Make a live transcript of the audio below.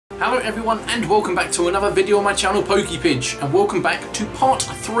Hello everyone and welcome back to another video on my channel PokePidge, and welcome back to part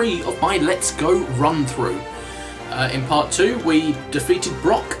 3 of my Let's Go run through. In part 2 we defeated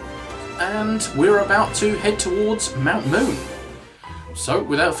Brock and we're about to head towards Mount Moon. So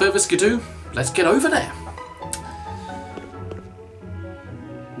without further ado, let's get over there.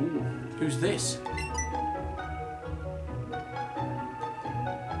 Ooh, who's this?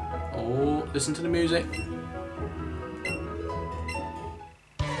 Oh, listen to the music.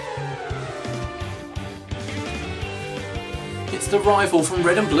 It's the rival from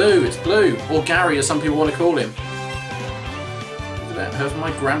Red and Blue. It's Blue, or Gary as some people want to call him. Heard from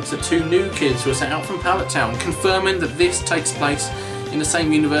my gramps are 2 new kids who are sent out from Pallet Town, confirming that this takes place in the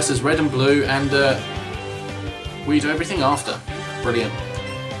same universe as Red and Blue, and we do everything after. Brilliant.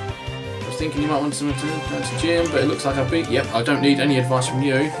 I was thinking you might want to go to gym, but it looks like I've beat. Yep, I don't need any advice from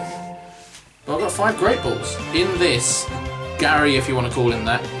you. But I've got 5 Great Balls. In this, Gary, if you want to call him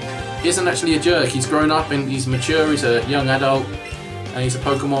that, isn't actually a jerk. He's grown up and he's mature, he's a young adult, and he's a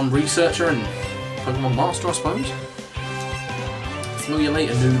Pokemon researcher and Pokemon master, I suppose. Smell you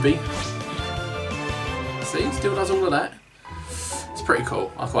later, newbie. See, still does all of that. It's pretty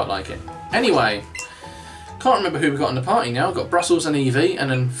cool, I quite like it. Anyway, can't remember who we got in the party now. I've got Brussels and Eevee, and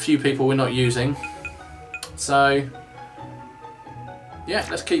then a few people we're not using. So, yeah,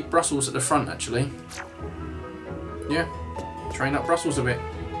 let's keep Brussels at the front actually. Yeah, train up Brussels a bit.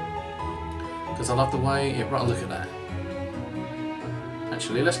 Because I love the way it... Right, look at that.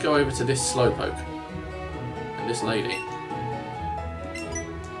 Actually, let's go over to this Slowpoke. And this lady.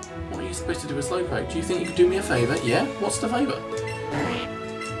 What are you supposed to do with Slowpoke? Do you think you could do me a favour? Yeah? What's the favour?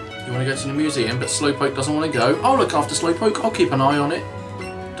 You want to go to the museum, but Slowpoke doesn't want to go. I'll look after Slowpoke. I'll keep an eye on it.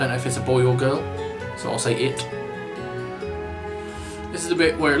 Don't know if it's a boy or girl, so I'll say it. This is the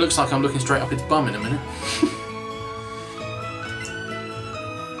bit where it looks like I'm looking straight up its bum in a minute.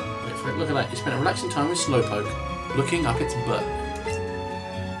 Look at that, you spent a relaxing time with Slowpoke, looking up its butt.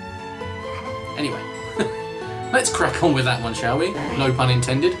 Anyway, let's crack on with that one, shall we? No pun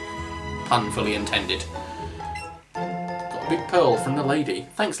intended. Pun fully intended. Got a big pearl from the lady.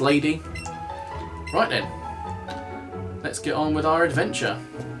 Thanks, lady. Right then, let's get on with our adventure.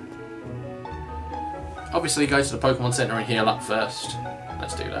 Obviously go to the Pokemon Center and heal up first.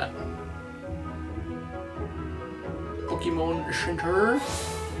 Let's do that. Pokemon Center.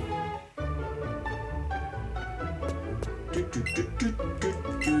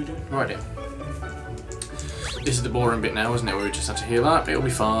 Right then. This is the boring bit now, isn't it? Where we just have to heal up. It'll be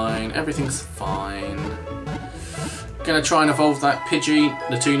fine. Everything's fine. Gonna try and evolve that Pidgey,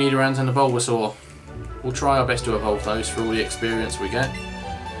 the 2 Nidorans and the Bulbasaur. We'll try our best to evolve those for all the experience we get.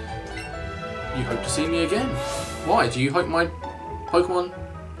 You hope to see me again. Why? Do you hope my Pokemon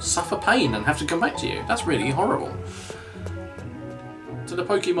suffer pain and have to come back to you? That's really horrible. To the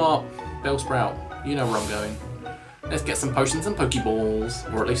Pokemart, Bellsprout. You know where I'm going. Let's get some potions and Pokeballs,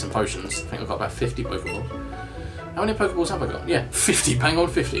 or at least some potions. I think I've got about 50 Pokeballs. How many Pokeballs have I got? Yeah, 50, bang on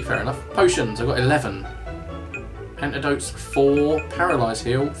 50, fair enough. Potions, I've got 11. Antidotes, 4. Paralyze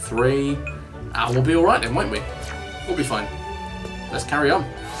heal, 3. Ah, we'll be alright then, won't we? We'll be fine. Let's carry on.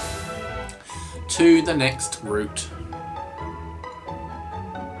 To the next route.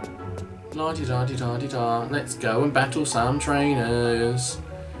 La-di-da-di-da-di-da. Let's go and battle some trainers.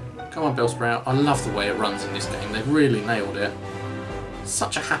 Come on, Bellsprout. I love the way it runs in this game. They've really nailed it.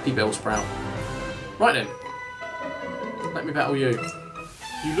 Such a happy Bellsprout. Right then. Let me battle you.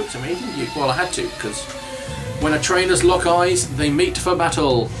 You looked at me, didn't you? Well, I had to, because when a trainers lock eyes, they meet for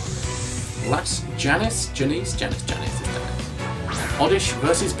battle. Janice. Oddish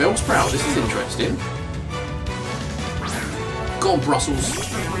versus Bellsprout. This is interesting. Go on,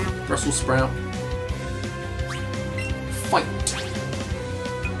 Brussels Sprout. Fight.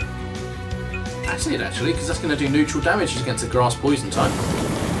 That's it actually, because that's going to do neutral damage against the grass poison type.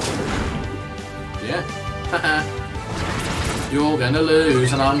 Yeah. Haha. You're going to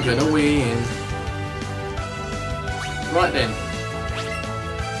lose and I'm going to win. Right then.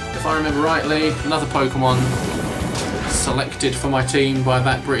 If I remember rightly, another Pokemon selected for my team by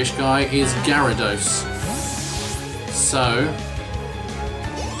that British guy is Gyarados. So,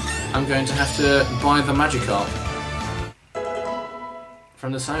 I'm going to have to buy the Magikarp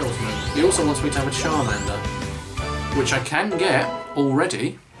from the salesman. He also wants me to have a Charmander, which I can get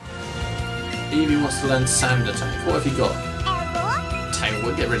already. Eevee wants to learn Sand Attack. What have you got? Tail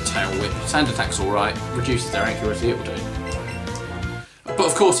Whip. Get rid of Tail Whip. Sand Attack's alright. Reduces their accuracy, it will do. But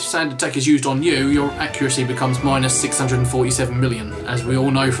of course, if Sand Attack is used on you, your accuracy becomes minus 647 million, as we all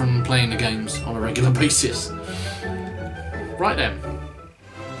know from playing the games on a regular basis. Right then.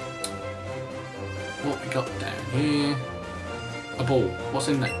 What we got down here? A ball. What's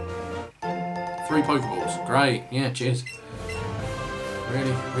in there? 3 Pokeballs. Great. Yeah, cheers.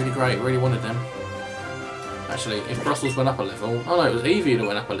 Really, really great. Really wanted them. Actually, if Brussels went up a level... Oh no, it was Eevee that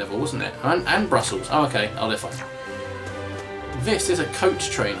went up a level, wasn't it? And Brussels. Oh, okay. Oh, they're fine. This is a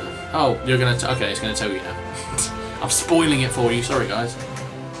coach trainer. Oh, you're going to... Okay, it's going to tell you now. I'm spoiling it for you. Sorry, guys.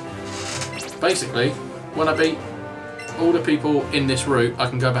 Basically, when I beat all the people in this route, I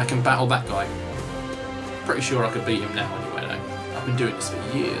can go back and battle that guy. Pretty sure I could beat him now anyway, though. I've been doing this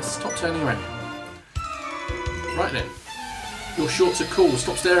for years. Stop turning around. Right then. Your shorts are cool.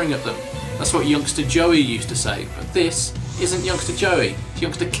 Stop staring at them. That's what youngster Joey used to say. But this isn't youngster Joey. It's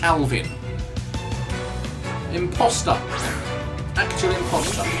youngster Calvin. Imposter. Actual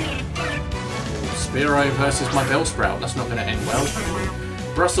imposter. Spearow versus my Bellsprout. That's not going to end well.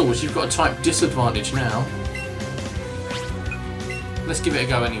 Brussels, you've got a type disadvantage now. Let's give it a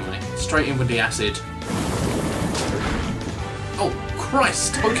go anyway. Straight in with the acid. Oh,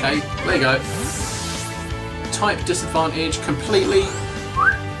 Christ! Okay, there you go. Type disadvantage completely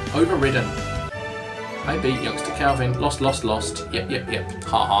overridden. I beat youngster Calvin. Lost. Yep.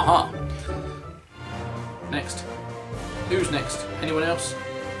 Ha ha ha. Next. Who's next? Anyone else?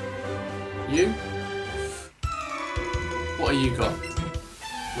 You? What have you got?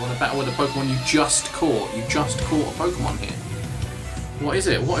 You want to battle with a Pokemon you just caught? You just caught a Pokemon here. What is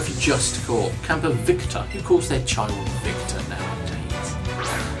it? What have you just caught? Camper Victor. Who calls their child Victor nowadays?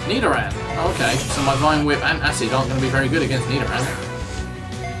 Nidoran. Okay, so my Vine Whip and Acid aren't going to be very good against Nidoran.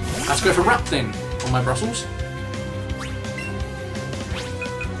 Let's go for Rap then, on my Brussels.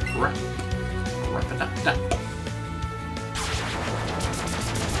 Rap. Rap-a-dap-dap.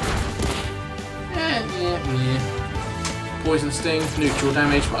 Yeah. Poison Sting, neutral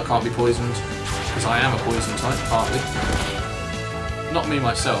damage, but I can't be poisoned, because I am a poison type, partly. Not me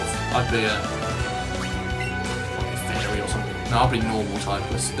myself, I'd be a fairy or something. No, I'll be normal type,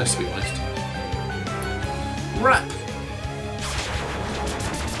 let's be honest. Rap!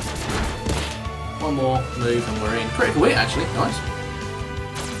 One more move and we're in. Critical hit actually, nice.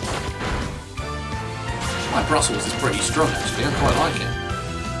 My Brussels is pretty strong actually, I quite like it.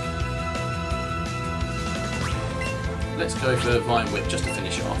 Let's go for Vine Whip just to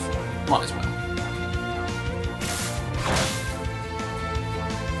finish it off. Might as well.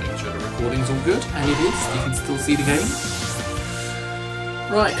 Making sure the recording's all good, and it is. You can still see the game.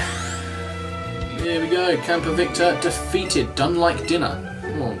 Right. Here we go. Camper Victor defeated. Done like dinner.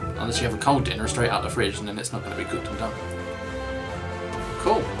 Well, unless you have a cold dinner straight out the fridge, and then it's not going to be cooked and done.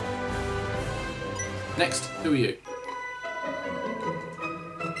 Cool. Next, who are you?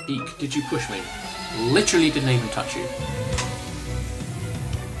 Eek, did you push me? Literally didn't even touch you.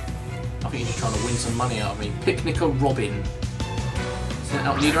 I think you're just trying to win some money out of me. Picnicker Robin. Sent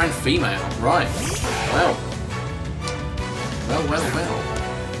out Nidoran female. Right. Well. Well.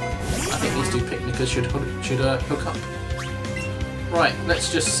 I think these two picnickers should hook up. Right, let's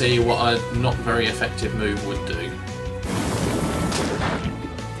just see what a not very effective move would do.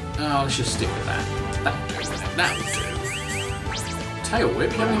 Oh, let's just stick with that. That'll do. Tail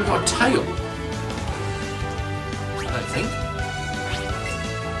Whip? You haven't even got a tail. I don't think.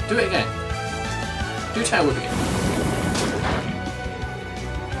 Do it again. Do Tail Whip again.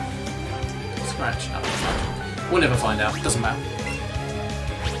 Scratch. Oh, we'll never find out. Doesn't matter.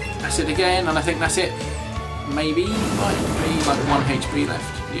 That's it again, and I think that's it. Maybe, might be like 1 HP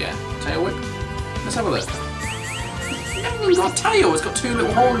left. Yeah. Tail Whip. Let's have a look. It hasn't even got a tail. It's got 2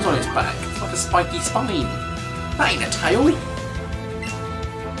 little horns on its back. It's like a spiky spine. That ain't a tail.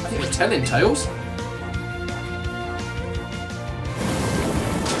 I think we're telling tales.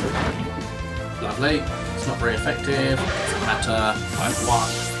 Lovely. It's not very effective. Doesn't matter. I've won.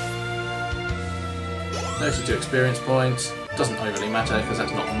 Those are 2 experience points. Doesn't overly matter because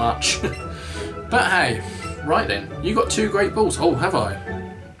that's not much. But hey, right then. You got 2 great balls. Oh, have I?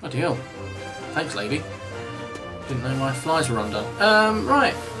 Bloody hell. Thanks, lady. Didn't know my flies were undone.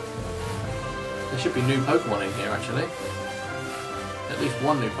 Right. There should be new Pokemon in here, actually. At least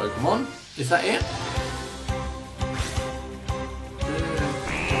 1 new Pokemon. Is that it?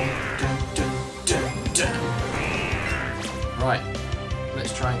 Right.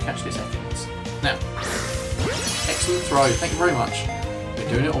 Let's try and catch this Ekans. Now. Excellent throw. Thank you very much. Been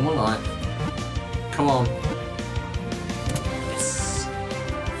doing it all my life. Come on. Yes.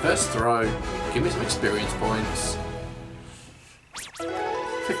 First throw. Give me some experience points.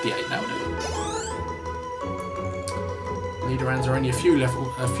 58 now, dude. Nidorans are only a few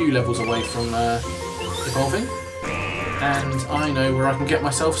levels away from evolving, and I know where I can get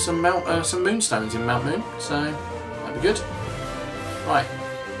myself some Moonstones in Mount Moon, so that'd be good. Right.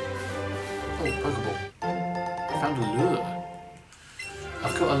 Oh, Pokeball. I found a lure.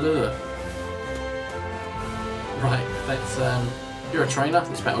 I've got a lure. let's, you're a trainer,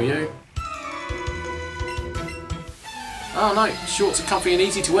 let's battle you. Oh no, shorts are comfy and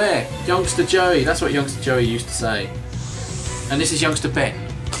easy to wear. Youngster Joey, that's what Youngster Joey used to say. And this is Youngster Ben.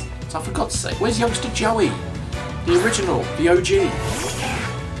 So I forgot to say, where's Youngster Joey? The original, the OG.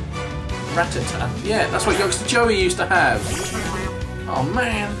 Ratata. Yeah, that's what Youngster Joey used to have. Oh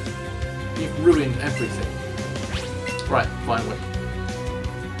man, you've ruined everything. Right, fine whip.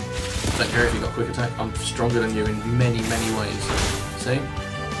 Don't care if you got quick attack, I'm stronger than you in many, many ways. See?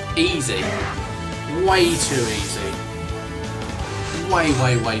 Easy. Way too easy. Way,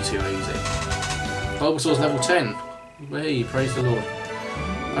 way, way too easy. Bulbasaur's level 10. Hey, praise the Lord.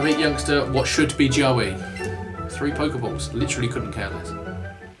 I beat Youngster, what should be Joey. 3 Pokeballs. Literally couldn't care less.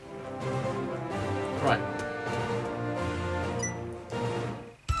 Right.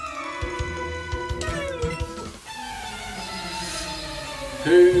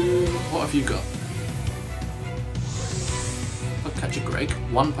 What have you got? I'll catch a Greg.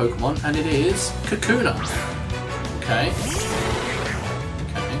 1 Pokemon, and it is Kakuna. Okay.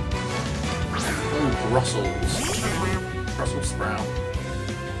 Okay. Oh, Brussels Sprout.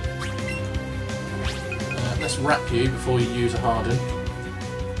 Let's wrap you before you use a Harden.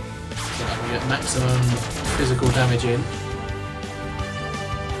 So that we get maximum physical damage in.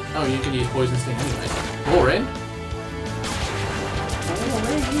 Oh, you can use Poison Sting anyway. Or in.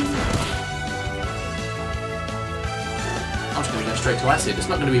 I'm just going to go straight to Acid. It's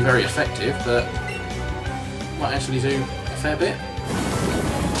not going to be very effective, but might actually do a fair bit.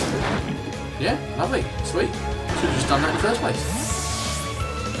 Yeah, lovely, sweet. Should have just done that in the first place.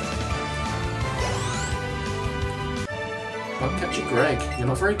 I'll catch you, Greg. You're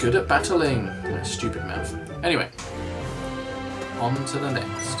not very good at battling. Oh, stupid mouth. Anyway, on to the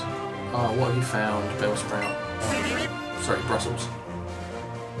next. Oh, what have you found, Bellsprout? Sorry, Brussels.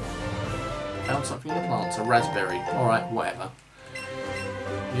 Found something in the plants, a raspberry. Alright, whatever.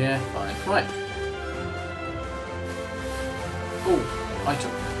 Yeah, fine. Right. Oh,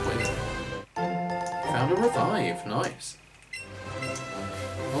 item. What is it? Found a revive. Nice.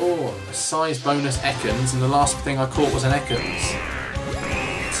 Oh, a size bonus Ekans, and the last thing I caught was an Ekans.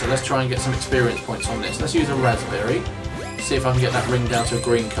 So let's try and get some experience points on this. Let's use a raspberry. See if I can get that ring down to a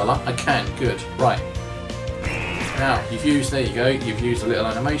green colour. I can, good. Right. Now, you've used, there you go, you've used a little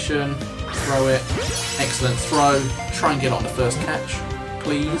animation. Throw it. Excellent throw. Try and get on the first catch,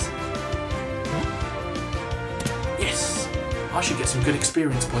 please. Yes! I should get some good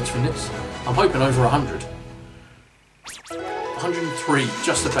experience points from this. I'm hoping over 100. 103,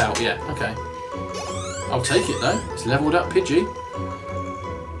 just about, yeah, okay. I'll take it though. It's levelled up Pidgey.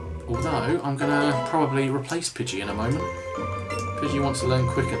 Although, I'm going to probably replace Pidgey in a moment. Pidgey wants to learn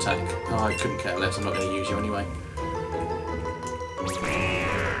Quick Attack. Oh, I couldn't care less, I'm not going to use you anyway.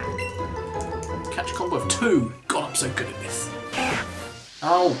 Catch a combo of 2! God, I'm so good at this.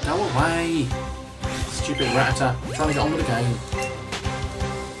 Oh, go away! Stupid Rattata. I'm trying to get on with the game.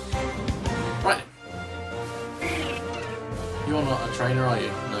 Right. You're not a trainer, are you?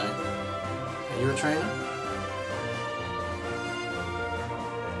 No. Are you a trainer?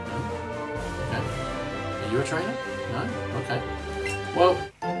 No? Okay. Are you a trainer? No? Okay. Well,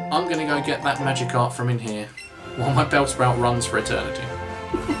 I'm going to go get that Magikarp from in here while my Bellsprout runs for eternity.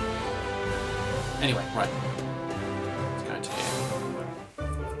 Anyway, right. Let's go into here.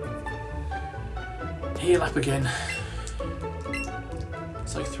 Heal up again.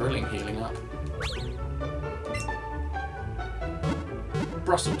 So thrilling healing up.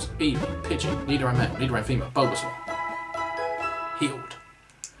 Brussels, Eevee, Pidgey, Nidoran male, Nidoran female, Bulbasaur. Healed.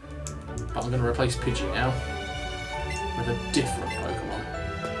 But I'm going to replace Pidgey now with a different Pokemon.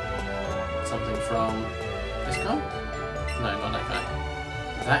 Something from this guy? No, not that guy.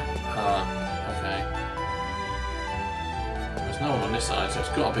 That? Okay. There's no one on this side, so it's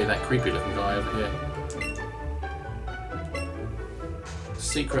got to be that creepy looking guy over here.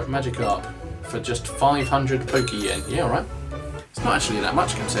 Secret Magikarp for just 500 Poke-Yen. Yeah, alright. It's not actually that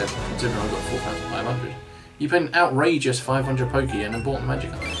much considering I've got 4,500. You paid an outrageous 500 Poke-Yen and bought the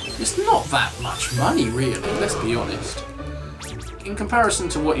Magikarp. It's not that much money, really, let's be honest. In comparison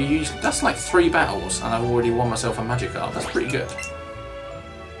to what you usually... That's like 3 battles and I've already won myself a Magikarp. That's pretty good.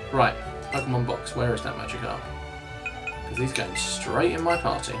 Right, Pokemon box. Where is that Magikarp? Because he's going straight in my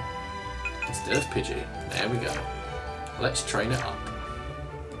party. Instead of Pidgey. There we go. Let's train it up.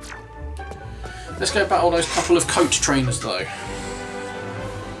 Let's go battle those couple of coach trainers though.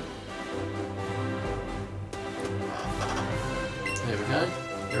 There we go.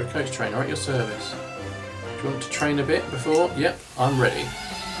 You're a coach trainer at your service. Do you want to train a bit before? Yep, I'm ready.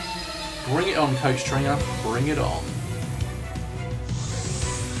 Bring it on, coach trainer. Bring it on.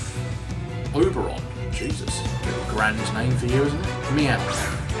 Oberon. Jesus. Little grand name for you, isn't it? Meow.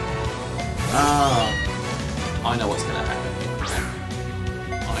 Ah. I know what's going to happen here.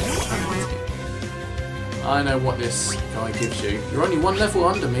 I know what this guy gives you. You're only one level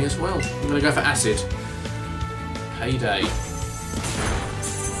under me as well. I'm going to go for acid. Payday.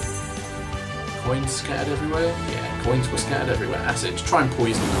 Coins scattered everywhere? Yeah, coins were scattered everywhere. Acid. Try and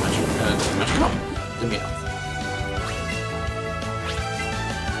poison the magic. Come on. Give me out.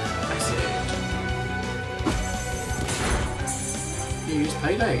 Acid. You use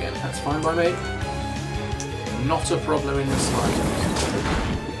payday again. That's fine by me. Not a problem in the slightest.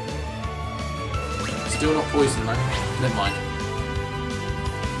 Still not poison though. Never mind.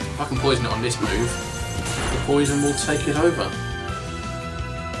 If I can poison it on this move, the poison will take it over.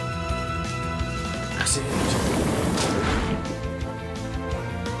 Acid.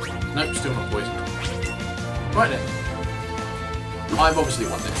 Nope, still not poison. Right then. I've obviously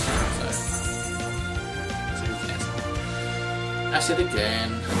won this, so. Acid again.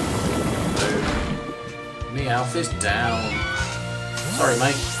 Boom. Meowth is down. Sorry,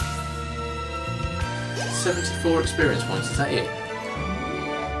 mate. 74 experience points, is that it?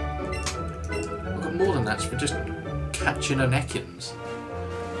 I've got more than that for just catching an Ekans.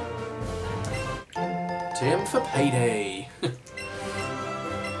 TM for payday.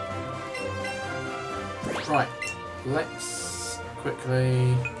 Right, let's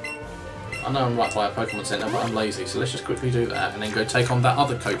quickly... I know I'm right by a Pokemon Center, but I'm lazy, so let's just quickly do that and then go take on that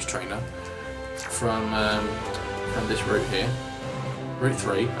other coach trainer from this route here. Route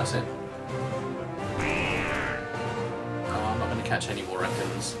 3, that's it. Catch any more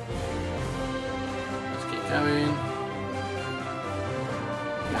Ekans. Let's keep going.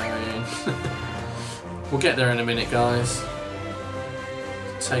 We'll get there in a minute, guys.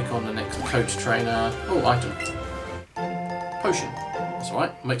 Take on the next coach trainer. Oh, item. Potion. That's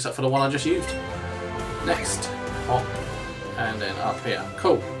alright. Makes up for the one I just used. Next. Hop. And then up here.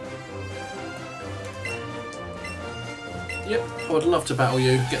 Cool. Yep, I would love to battle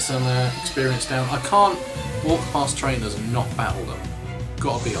you, get some experience down. I can't walk past trainers and not battle them.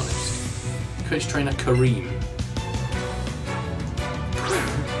 Gotta be honest. Coach trainer Kareem.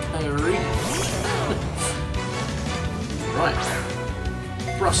 Kareem.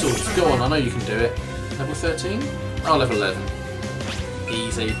 Right. Brussels, go on, I know you can do it. Level 13? Oh, level 11.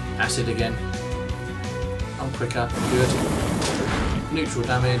 Easy. Acid again. I'm quicker. Good. Neutral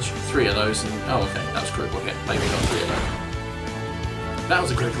damage. 3 of those. And, oh, okay, that was critical hit. Maybe not 3 of those. That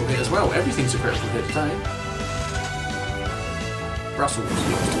was a critical hit as well. Everything's a critical hit today. Brussels used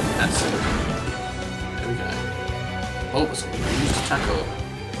acid. There we go. Bulbasaur used to tackle.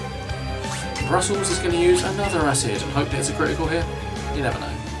 Brussels is going to use another acid and hope that it's a critical hit. You never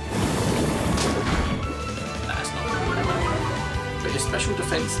know. That's not good. But his special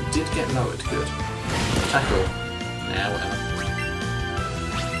defense did get lowered. Good. Tackle. Now whatever.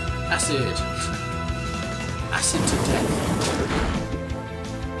 Acid. Acid to death.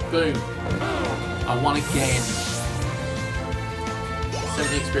 Boom. I won again.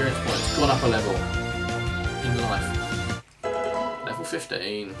 70 experience points. Gone up a level. In life. Level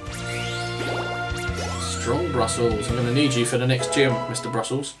 15. Strong Brussels. I'm going to need you for the next gym, Mr.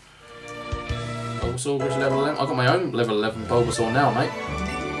 Brussels. Bulbasaur was level 11. I've got my own level 11 Bulbasaur now, mate.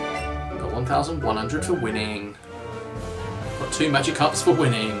 Got 1,100 for winning. Got 2 magic ups for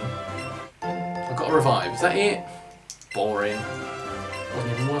winning. I've got a revive. Is that it? Boring.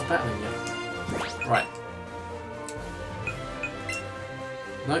 Wasn't even worth battling yet. Right.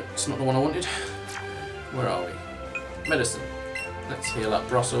 No, it's not the one I wanted. Where are we? Medicine. Let's heal up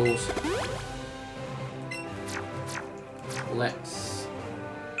Brussels. Let's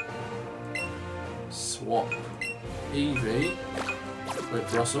swap Eevee with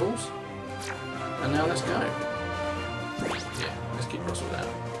Brussels. And now let's go. Yeah, let's keep Brussels out.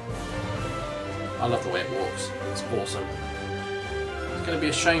 I love the way it walks. It's awesome. It's going to be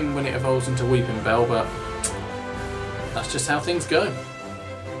a shame when it evolves into Weeping Bell, but that's just how things go.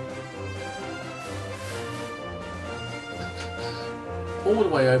 All the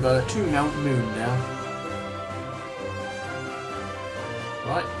way over to Mount Moon now.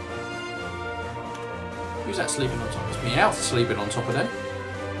 Right. Who's that sleeping on top? It's Meowth sleeping on top of there.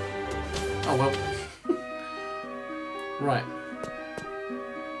 Oh well. Right.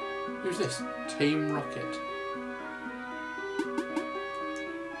 Who's this? Team Rocket.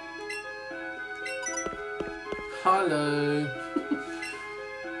 Hello.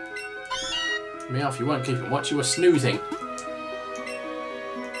 Meowth, you weren't keeping watch, you were snoozing.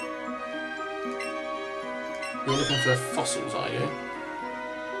 You're looking for fossils, are you?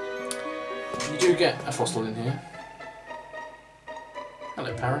 You do get a fossil in here.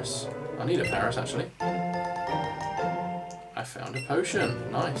 Hello, Paris? I need a Paris, actually. I found a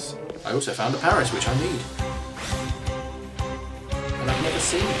potion. Nice. I also found a Paris, which I need. And I've never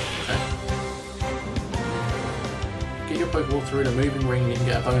seen it. Okay. Get your Pokeball through the moving ring and you can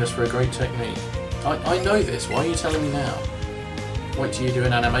get a bonus for a great technique. I know this. Why are you telling me now? Wait till you do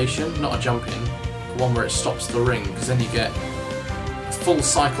an animation, not a jump in. The one where it stops the ring, because then you get a full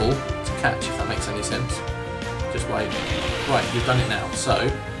cycle to catch, if that makes any sense. Just wait. Right, you've done it now. So,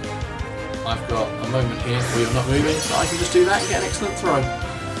 I've got a moment here where you're not moving, so I can just do that and get an excellent throw.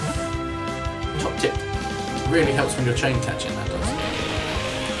 Top tip. Really helps when you're chain catching, that does.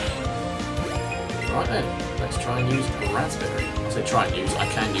 Right then, let's try and use a Raspberry. I say try and use, I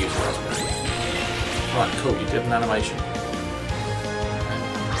can use a Raspberry. Right, cool, you did an animation.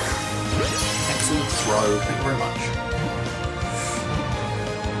 Excellent throw, thank you very much.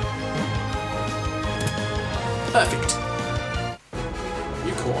 Perfect!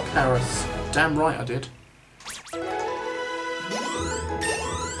 You caught a Paris. Damn right I did.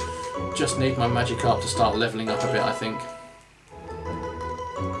 Just need my Magikarp to start levelling up a bit, I think.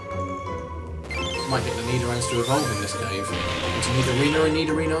 Might get the Nidorans to evolve in this cave. Into Nidorino and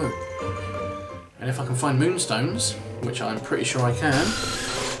Nidorino. And if I can find Moonstones, which I'm pretty sure I can,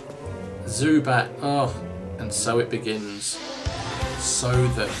 Zubat, oh, and so it begins. So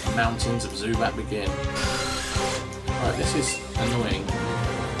the mountains of Zubat begin. Right, this is annoying.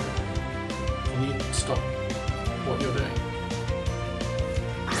 Can you stop what you're doing?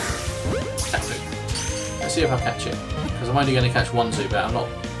 That's it. Let's see if I catch it. Because I'm only going to catch one Zubat, I'm not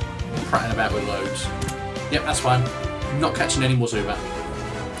prattling about with loads. Yep, that's fine. I'm not catching any more Zubat.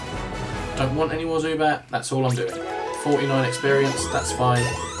 Don't want any more Zubat, that's all I'm doing. 49 experience, that's fine.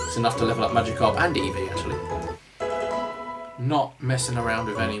 It's enough to level up Magikarp and Eevee, actually. Not messing around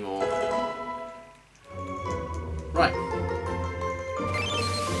with any more. Right.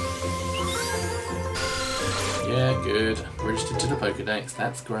 Yeah, good. Registered to the Pokedex,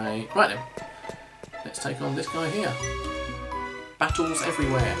 that's great. Right then. Let's take on this guy here. Battles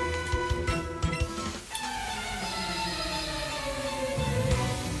everywhere.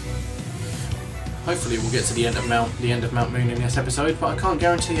 Hopefully we'll get to the end of Mount Moon in this episode, but I can't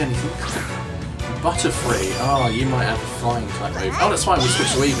guarantee anything. Butterfree. Oh, you might have a flying type move. Oh, that's fine, we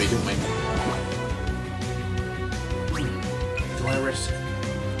switched to Eevee, didn't we? Do I risk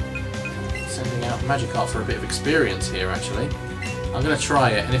sending out Magikarp for a bit of experience here, actually? I'm going to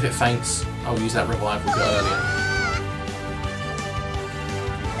try it, and if it faints, I'll use that revive we got earlier.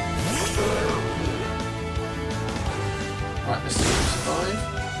 Right, let's see if we survive.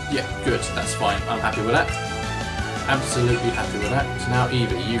 Yeah, good, that's fine. I'm happy with that. Absolutely happy with that. So now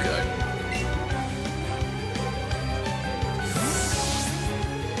Eevee, you go.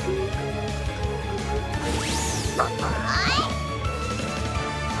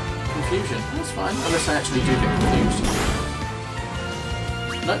 Confusion, that's fine, unless I actually do get confused.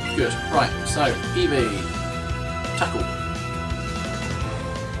 No, good. Right, so Eevee. Tackle.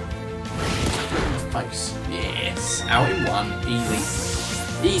 Tackle in the face. Yes, out in one. Easy.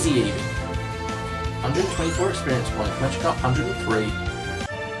 Easy Eevee. 124 experience points. Magikarp 103.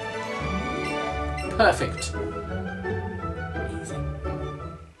 Perfect. Easy.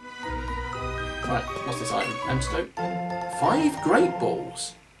 Right, what's this item? Antidote. 5 Great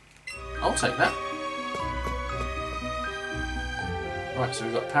Balls. I'll take that. Right, so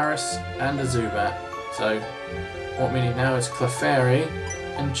we've got Paris and a Zubat. So what we need now is Clefairy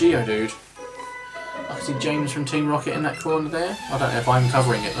and Geodude. I can see James from Team Rocket in that corner there. I don't know if I'm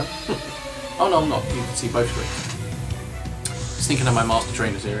covering it though. Oh no, I'm not. You can see both screens. Just thinking of my Master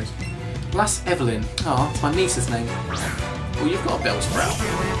Trainer series. Lass Evelyn. Oh, it's my niece's name. Well, you've got a Bellsprout.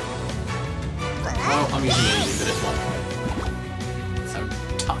 Well, I'm using Eevee for this one. So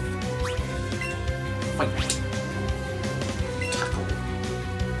tough. Fight. Tackle.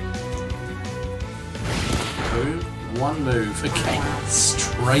 Boom. One move. Okay.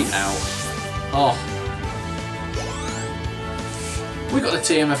 Straight out. Oh. We got the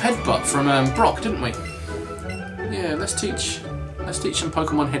TMF Headbutt from Brock, didn't we? Yeah, let's teach some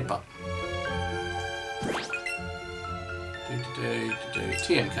Pokemon Headbutt.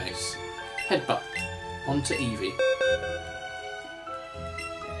 TM case. Headbutt onto Eevee.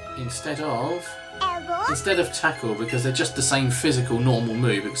 Instead of Tackle, because they're just the same physical normal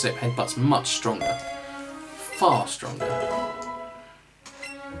move, except Headbutt's much stronger. Far stronger.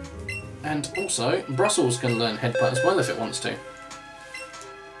 And also, Brussels can learn Headbutt as well if it wants to.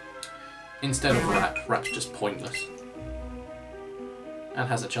 Instead of Wrap. Wrap's just pointless. And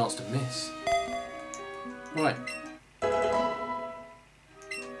has a chance to miss. Right.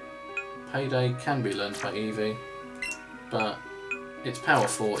 Payday can be learned by Eevee, but It's power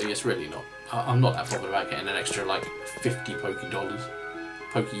 40, it's really not. I'm not that bothered about getting an extra like 50 Poké dollars.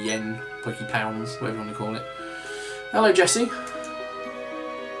 Poké yen, Poké pounds, whatever you want to call it. Hello Jesse.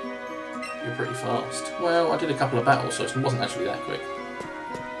 You're pretty fast. Well, I did a couple of battles, so it wasn't actually that quick.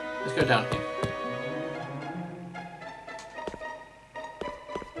 Let's go down here.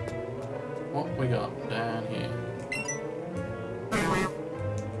 What we got down here?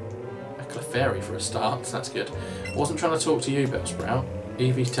 A Clefairy for a start, so that's good. I wasn't trying to talk to you, Bellsprout.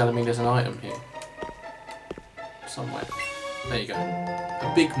 Eevee's telling me there's an item here. Somewhere. There you go.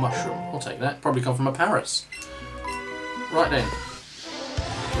 A big mushroom. I'll take that. Probably come from a Paris. Right then.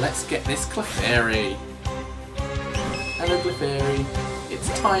 Let's get this Clefairy. Hello Clefairy. It's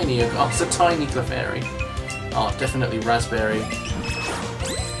tiny. Oh, it's a tiny Clefairy. Oh, definitely Raspberry.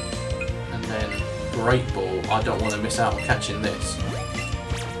 And then Great Ball. I don't want to miss out on catching this.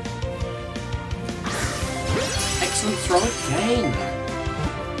 Excellent throw again.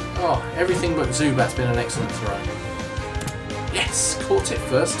 Oh, everything but Zubat's been an excellent throw. Yes, caught it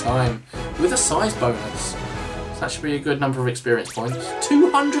first time with a size bonus. So that should be a good number of experience points.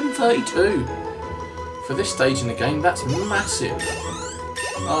 232 for this stage in the game. That's massive.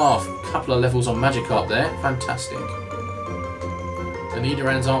 Oh, a couple of levels on Magikarp there. Fantastic. The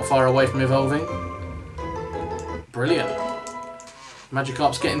Nidorans aren't far away from evolving. Brilliant.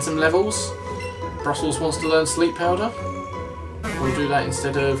 Magikarp's getting some levels. Brussels wants to learn Sleep Powder. We'll do that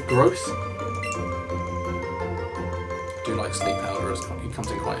instead of Growth. I do like Sleep Powder, as it comes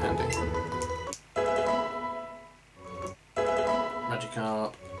in quite handy.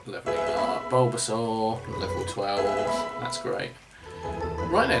 Magikarp, leveling up. Bulbasaur, level 12. That's great.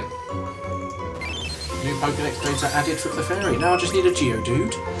 Right then. New Pokédex data added for Clefairy. Now I just need a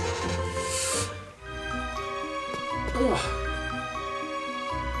Geodude. Ugh.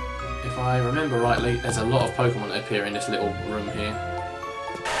 If I remember rightly, there's a lot of Pokemon that appear in this little room here.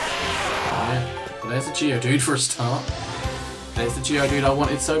 Yeah, well, there's a Geodude for a start. There's the Geodude I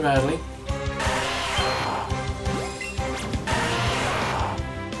wanted so badly.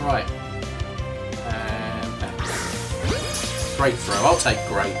 Right. And Great throw. I'll take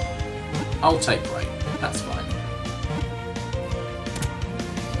Great. I'll take Great. That's fine.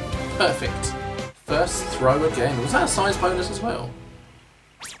 Perfect. First throw again. Was that a size bonus as well?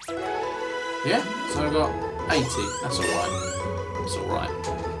 Yeah, so I got 80. That's alright. That's alright.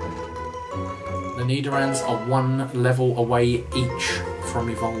 The Nidorans are one level away each from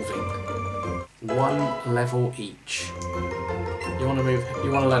evolving. One level each. You want to move? You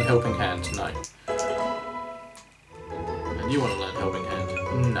want to learn Helping Hand? No. And you want to learn Helping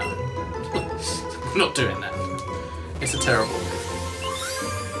Hand? No. I'm not doing that. It's a terrible move.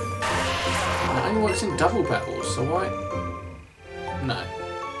 It only works in double battles, so why? No.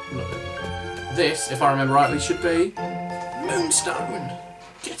 I'm not doing that. This, if I remember rightly, should be Moonstone.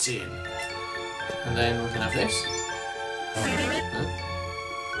 Get in. And then we can have this.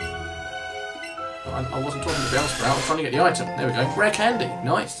 I wasn't talking to Bellsprout, I was trying to get the item. There we go. Rare candy.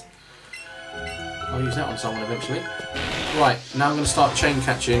 Nice. I'll use that on someone eventually. Right, now I'm going to start chain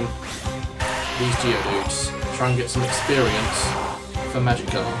catching these Geodudes. Try and get some experience for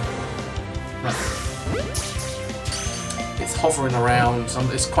Magikarp. Right. It's hovering around, so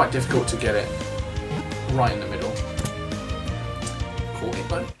it's quite difficult to get it right in the middle. Caught it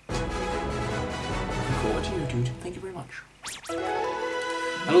though. Caught a Geodude, thank you very much.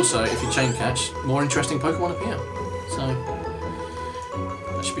 And also, if you chain catch, more interesting Pokemon appear. So,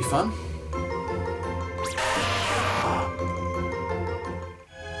 that should be fun.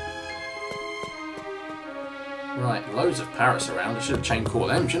 Right, loads of parrots around. I should have chain caught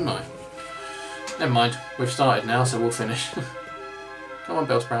them, shouldn't I? Never mind, we've started now, so we'll finish. Come on,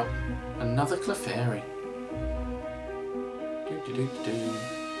 Bellsprout. Another Clefairy.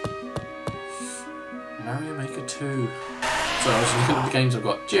 Mario Maker 2. So I was just looking at the games I've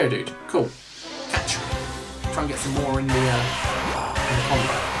got. Geodude, cool. Catch. Try and get some more in the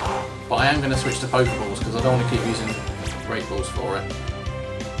combat. But I am going to switch to Pokeballs because I don't want to keep using Great Balls for it.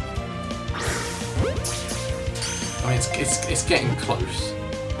 I mean, it's getting close,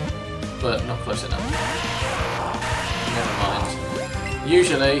 but not close enough. Never mind.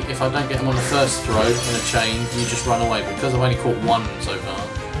 Usually, if I don't get them on the first throw in a chain, you just run away, because I've only caught one so far.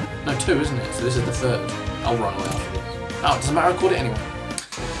 No, two, isn't it? So this is the third. I'll run away after this. Oh, it doesn't matter, I caught it anyway.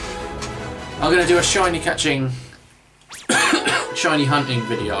 I'm going to do a shiny catching... shiny hunting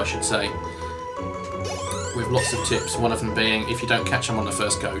video, I should say. With lots of tips, one of them being, if you don't catch them on the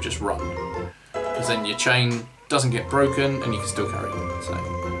first go, just run. Because then your chain doesn't get broken, and you can still carry them. So,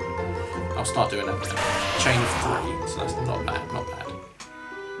 I'll start doing that now. Chain of 3, so that's not bad, not bad.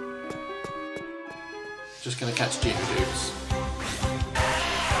 Just going to catch Geodudes.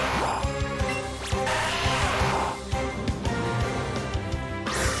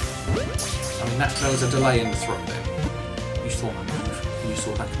 there was a delay in the throw there. You saw my move. You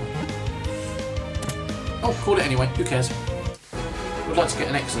saw that coming. Oh, called it anyway. Who cares? Would like to get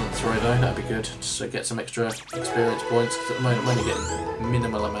an excellent throw though. That'd be good. Just to get some extra experience points. Because at the moment, I'm only getting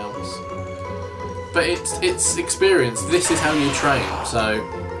minimal amounts. But it's experience. This is how you train. So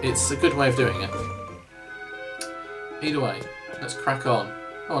it's a good way of doing it. Either way, let's crack on.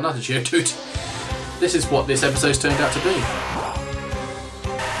 Oh, another Geodude. This is what this episode's turned out to be.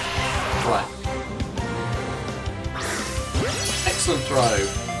 Right. Excellent throw.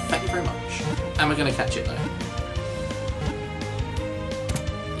 Thank you very much. And we're going to catch it though.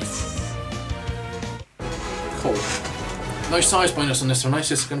 Yes. Cool. No size bonus on this one. This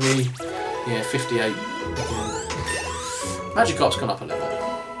is going to be, yeah, 58. Magikarp's gone up a level.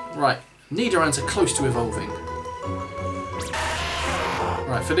 Right. Nidorans are close to evolving.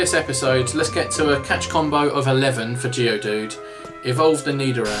 Right, for this episode, let's get to a catch combo of 11 for Geodude. Evolve the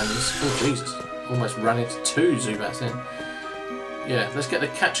Nidorans. Oh, Jesus. Almost ran into 2 Zubats in. Yeah, let's get the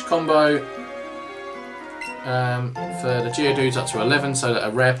catch combo for the Geodudes up to 11 so that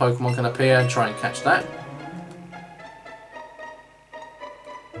a rare Pokemon can appear and try and catch that.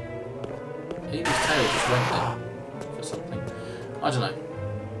 Eevee's tail just went there for something. I don't know.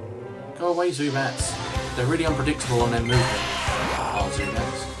 Go away, Zubats. They're really unpredictable on their movement.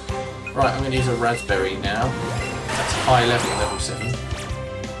 Zubats. Right, I'm going to use a Raspberry now. That's high level, level 7.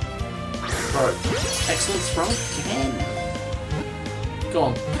 Throw. Excellent throw again. Go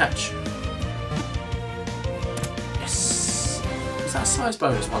on, catch. Yes. Is that a size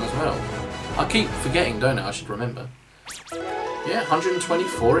bonus one as well? I keep forgetting, don't I? I should remember. Yeah,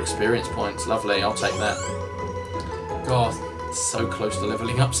 124 experience points. Lovely, I'll take that. God, so close to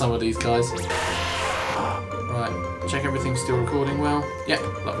leveling up some of these guys. Right, check everything's still recording well. Yep,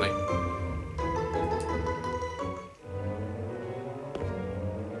 lovely.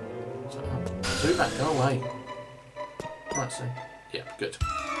 Zubat, go away. Right, so, yeah, good.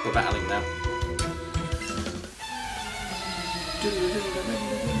 We're battling now.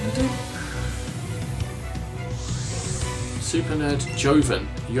 Super Nerd Joven.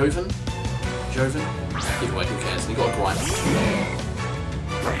 Joven? Joven? Either way, who cares? He got a grind.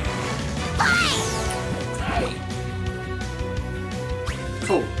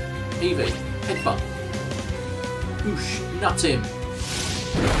 Cool. Eevee. Headbutt. Whoosh. Nut him.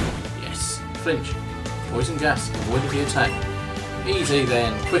 Yes. Flinch. Poison gas. Avoided the attack. Easy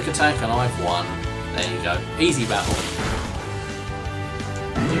then. Quick attack and I've won. There you go. Easy battle.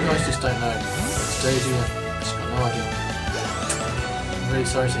 You guys just don't know. Today, do you? I've got no idea. I'm really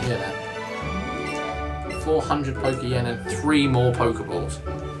sorry to hear that. 400 Pokeyen and 3 more Pokeballs.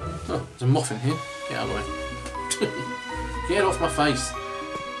 Oh, there's a moth in here. Get out of the way. Get off my face.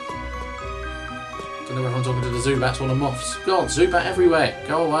 Don't know if I'm talking to the Zubats or the moths. God, Zubat everywhere.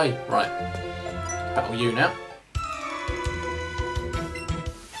 Go away. Right. Battle you now.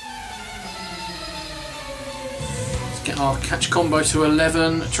 Let's get our catch combo to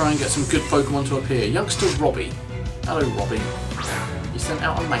 11. Try and get some good Pokemon to appear. Youngster Robbie. Hello, Robbie. You sent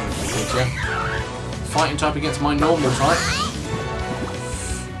out a Mankey, did you? Fighting type against my normal type.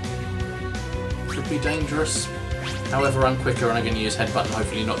 Could be dangerous. However, I'm quicker and I'm going to use Headbutt and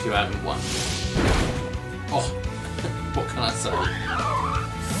hopefully knock you out in one. Oh, what can I say?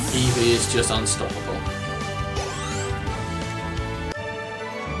 Eevee is just unstoppable.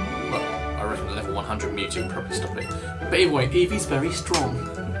 Well, I reckon level 100 Mewtwo would probably stop it. But anyway, Eevee's very strong.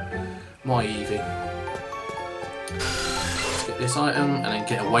 My Eevee. Let's get this item and then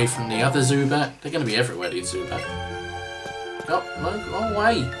get away from the other Zubat. They're going to be everywhere, these Zubat. Oh, no, go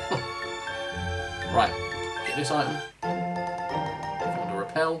away! Right, get this item. Found a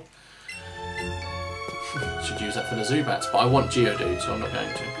Repel. Should use that for the Zubats, but I want Geodude, so I'm not going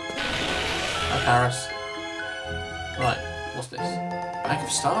to. Hi, Paris. Right, what's this? Bag of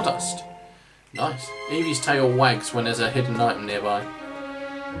Stardust. Nice. Eevee's tail wags when there's a hidden item nearby.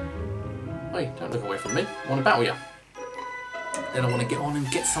 Wait, don't look away from me. I want to battle you. Then I want to get on and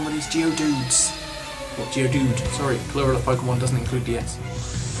get some of these Geodudes. Or Geodude, sorry, plural of Pokemon doesn't include the S.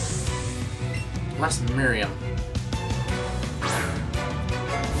 Last Miriam.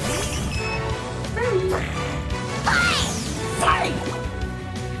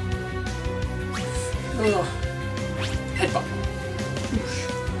 Oh. Headbutt. Whoosh.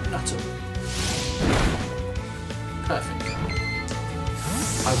 Nutter. Perfect.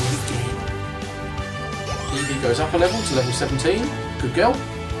 I will begin. Eevee goes up a level to level 17. Good girl.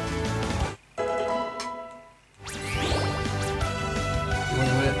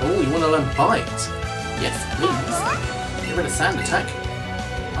 You want to learn Bite? Yes, please. Get rid of Sand Attack. I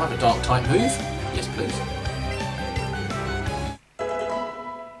have a Dark type move. Yes, please.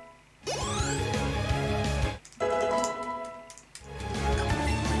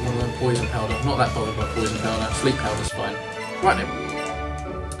 not that bothered by poison powder. Sleep powder's fine. Right then.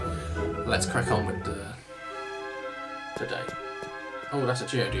 Let's crack on with the day. Oh, that's a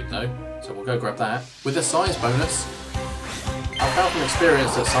Geodude though, so we'll go grab that. With the size bonus, I found from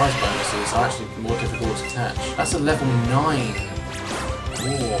experience that size bonuses are actually more difficult to catch. That's a level 9.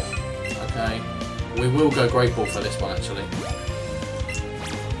 Ooh, okay. We will go Great Ball for this one actually.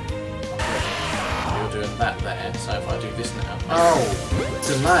 You're doing that there, so if I do this now... Oh!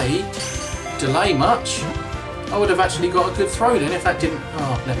 Delay? Delay much? I would have actually got a good throw then if that didn't...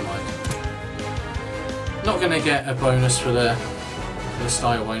 Oh, never mind. Not going to get a bonus for the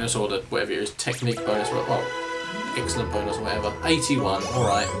style bonus or the whatever it is, technique bonus, well, excellent bonus or whatever. 81,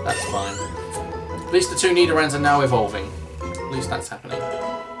 alright, that's fine. At least the 2 Nidorans are now evolving. At least that's happening.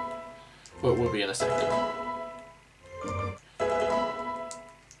 Well, it will be in a second.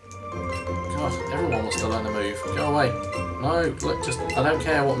 God, everyone wants to learn a move. Go away. No, look, just, I don't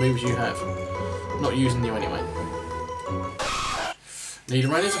care what moves you have. I'm not using you anyway.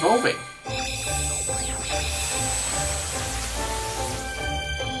 Nidoran is evolving.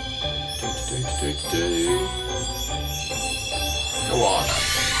 Go on.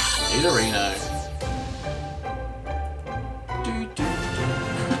 Nidorino.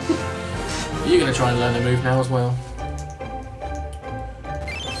 You're going to try and learn the move now as well.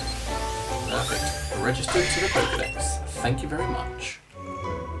 Perfect. Registered to the Pokédex. Thank you very much.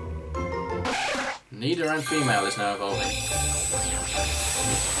 Nidoran female is now evolving.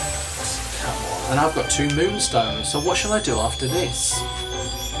 Come on. And I've got 2 Moonstones, so what shall I do after this?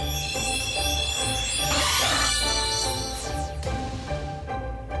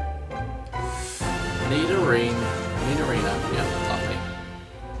 Nidorino, yeah, lovely.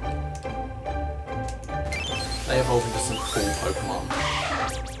 They evolve into some cool Pokemon.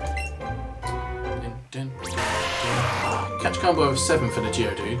 Catch combo of 7 for the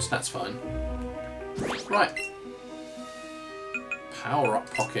Geodudes, that's fine. Right. Power up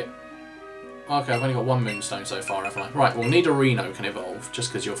pocket. Okay, I've only got 1 Moonstone so far, haven't I? Right, well, Nidorino can evolve, just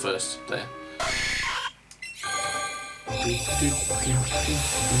because you're first there.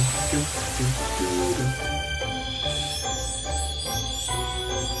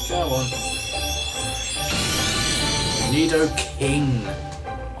 Go on. Nidoking.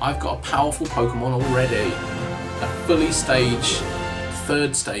 I've got a powerful Pokemon already. A fully staged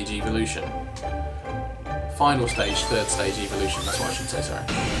 3rd stage evolution. Final stage, 3rd stage evolution, that's what I should say, sorry.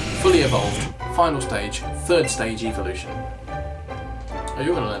 Fully evolved, final stage, 3rd stage evolution. Oh,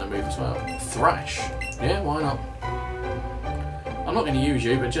 you're going to learn a move as well. Thrash. Yeah, why not? I'm not going to use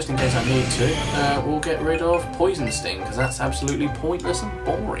you, but just in case I need to, we'll get rid of Poison Sting, because that's absolutely pointless and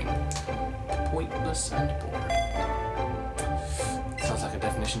boring. Pointless and boring. Sounds like a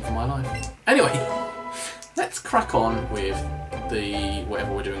definition for my life. Anyway, let's crack on with the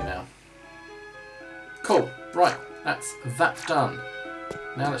whatever we're doing now. Cool, right, that's that done.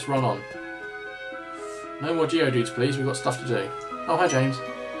 Now let's run on. No more Geodudes, please, we've got stuff to do. Oh, hi, James.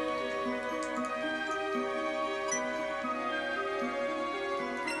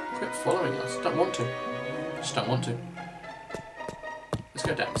 Quit following us. Don't want to. Just don't want to. Let's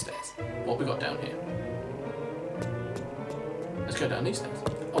go downstairs. What we got down here? Let's go down these stairs.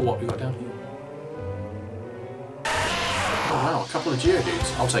 Oh, what we got down here? Oh wow, a couple of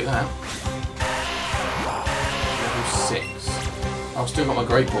Geodudes. I'll take that. Level 6. I've still got my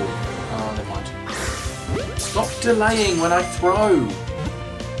Great Ball. Oh, never mind. Stop delaying when I throw.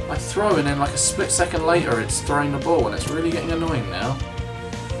 I throw and then like a split second later it's throwing the ball and it's really getting annoying now.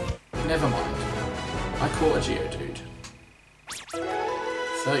 Never mind. I caught a Geodude.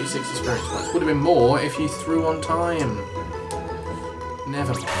 36 experience points. Would have been more if you threw on time.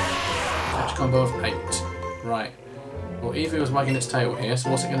 Never mind. Catch combo of 8. Right. Well, Eevee was wagging its tail here, so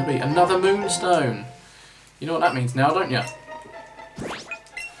what's it going to be? Another Moonstone! You know what that means now, don't you?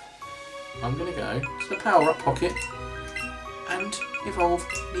 I'm going to go to the power-up pocket and evolve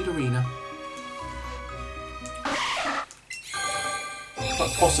Nidorina.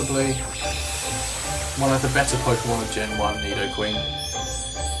 But possibly one of the better Pokemon of Gen 1, Nidoqueen.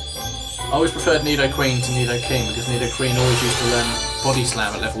 I always preferred Nidoqueen to Nidoking because Nidoqueen always used to learn Body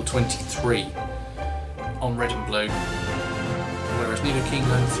Slam at level 23 on Red and Blue, whereas Nidoking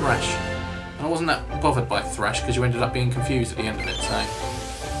learned Thrash. And I wasn't that bothered by Thrash because you ended up being confused at the end of it, so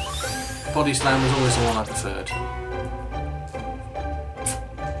Body Slam was always the one I preferred.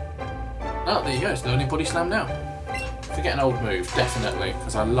 Oh, there you go, it's learning Body Slam now. Forget an old move, definitely,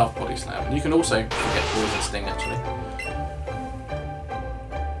 because I love Body Slam. And you can also forget Poison Sting, actually.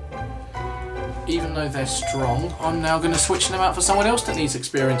 Even though they're strong, I'm now going to switch them out for someone else that needs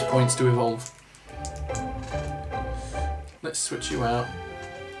experience points to evolve. Let's switch you out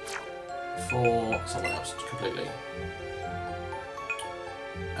for someone else completely.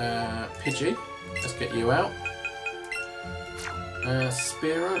 Pidgey, let's get you out.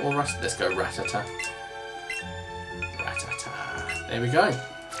 Spearow or Rust? Let's go Rattata. Rattata. There we go.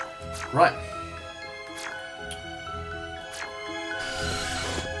 Right.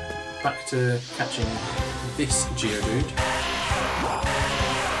 Back to catching this Geodude.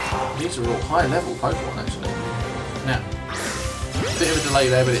 These are all high level Pokemon actually. Now, a bit of a delay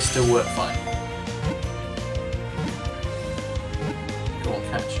there, but it still worked fine. Go on,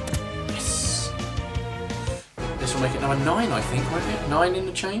 catch. Yes! This will make it number 9, I think, won't it? 9 in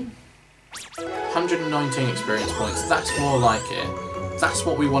the chain? 119 experience points. That's more like it. That's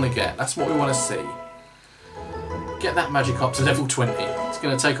what we want to get. That's what we want to see. Get that Magikarp to level 20. It's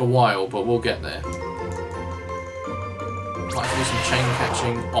going to take a while, but we'll get there. Might have to do some chain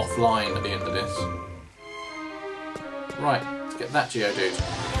catching offline at the end of this. Right, let's get that Geodude.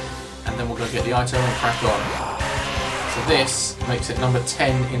 And then we're going to get the item and crack on. So this makes it number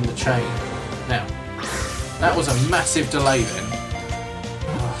 10 in the chain. Now, that was a massive delay then.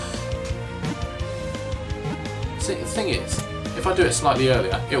 See, the thing is, if I do it slightly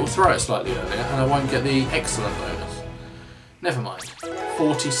earlier, it will throw it slightly earlier and I won't get the excellent bonus. Never mind.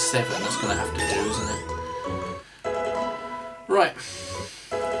 47 that's going to have to do, isn't it? Right.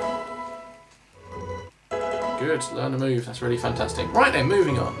 Good, learn a move, that's really fantastic. Right then,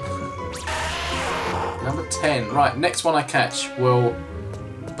 moving on. Number 10. Right, next one I catch will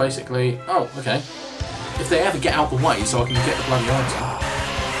basically... Oh, okay. If they ever get out the way so I can get the bloody item.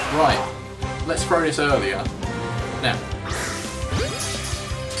 Right, let's throw this earlier. Now,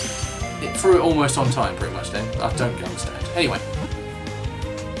 it threw it almost on time pretty much then. I don't understand. Anyway.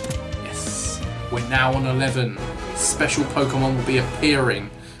 Yes. We're now on 11. Special Pokemon will be appearing.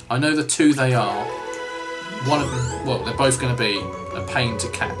 I know the two they are. One of them, well, they're both going to be a pain to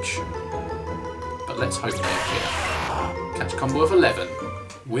catch. But let's hope they appear. Catch combo of 11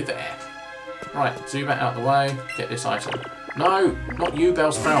 with air. Right, Zubat out the way. Get this item. No, not you,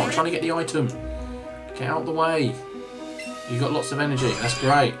 Bellsprout. I'm trying to get the item. Get out the way. You've got lots of energy. That's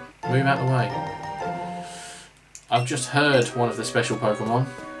great. Move out the way. I've just heard one of the special Pokemon.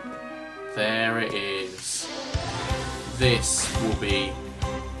 There it is. This will be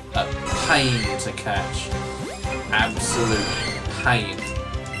a pain to catch. Absolute pain.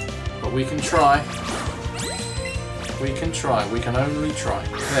 But we can try. We can try. We can only try.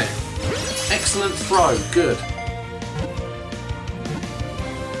 There. Excellent throw. Good.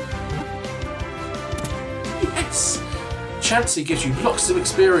 Yes! Chansey gives you lots of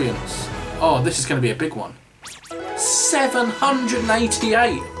experience. Oh, this is going to be a big one.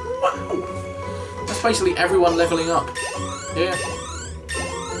 788! Wow! That's basically everyone levelling up. Yeah.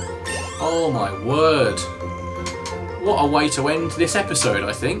 Oh my word. What a way to end this episode,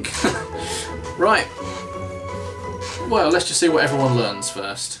 I think. Right. Well, let's just see what everyone learns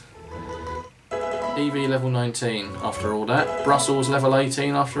first. Eevee level 19 after all that. Brussels level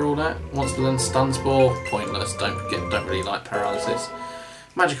 18 after all that. Wants to learn Stun Spore. Pointless. Don't really like Paralysis.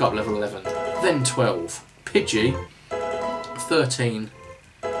 Magikarp level 11. Then 12. Pidgey 13.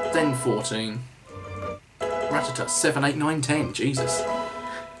 Then 14. Rattata 7, 8, 9, 10. Jesus.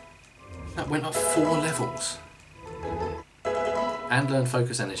 That went up 4 levels. And learned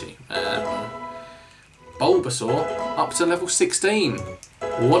Focus Energy. Bulbasaur up to level 16.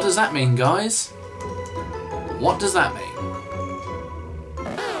 What does that mean, guys? What does that mean?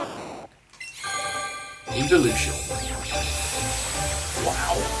 Evolution.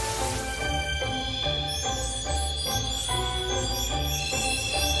 Wow.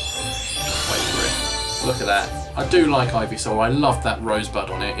 Wait for it. Look at that. I do like Ivysaur. I love that rosebud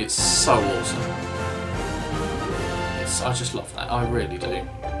on it. It's so awesome. I just love that. I really do.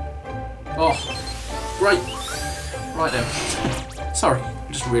 Oh, great. Right then. Sorry.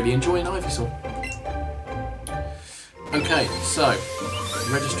 I'm just really enjoying Ivysaur. Okay, so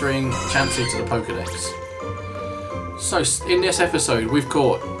registering Chansey to the Pokedex. So in this episode we've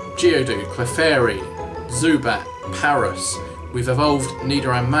caught Geodude, Clefairy, Zubat, Paras. We've evolved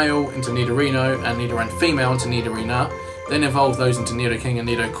Nidoran male into Nidorino and Nidoran female into Nidorina. Then evolved those into Nidoking and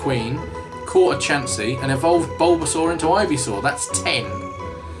Nidoqueen. Caught a Chansey and evolved Bulbasaur into Ivysaur. That's 10.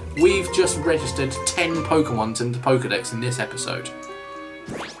 We've just registered 10 Pokemon into Pokedex in this episode.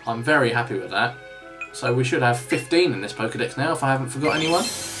 I'm very happy with that. So we should have 15 in this Pokedex now, if I haven't forgot anyone.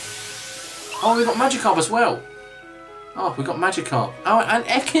 Oh, we've got Magikarp as well. Oh, we've got Magikarp. Oh, and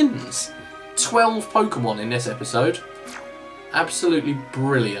Ekans. 12 Pokemon in this episode. Absolutely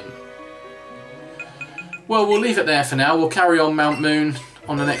brilliant. Well, we'll leave it there for now. We'll carry on Mount Moon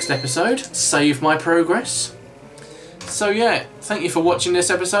on the next episode. Save my progress. So yeah, thank you for watching this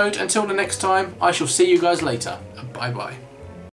episode. Until the next time, I shall see you guys later. Bye bye.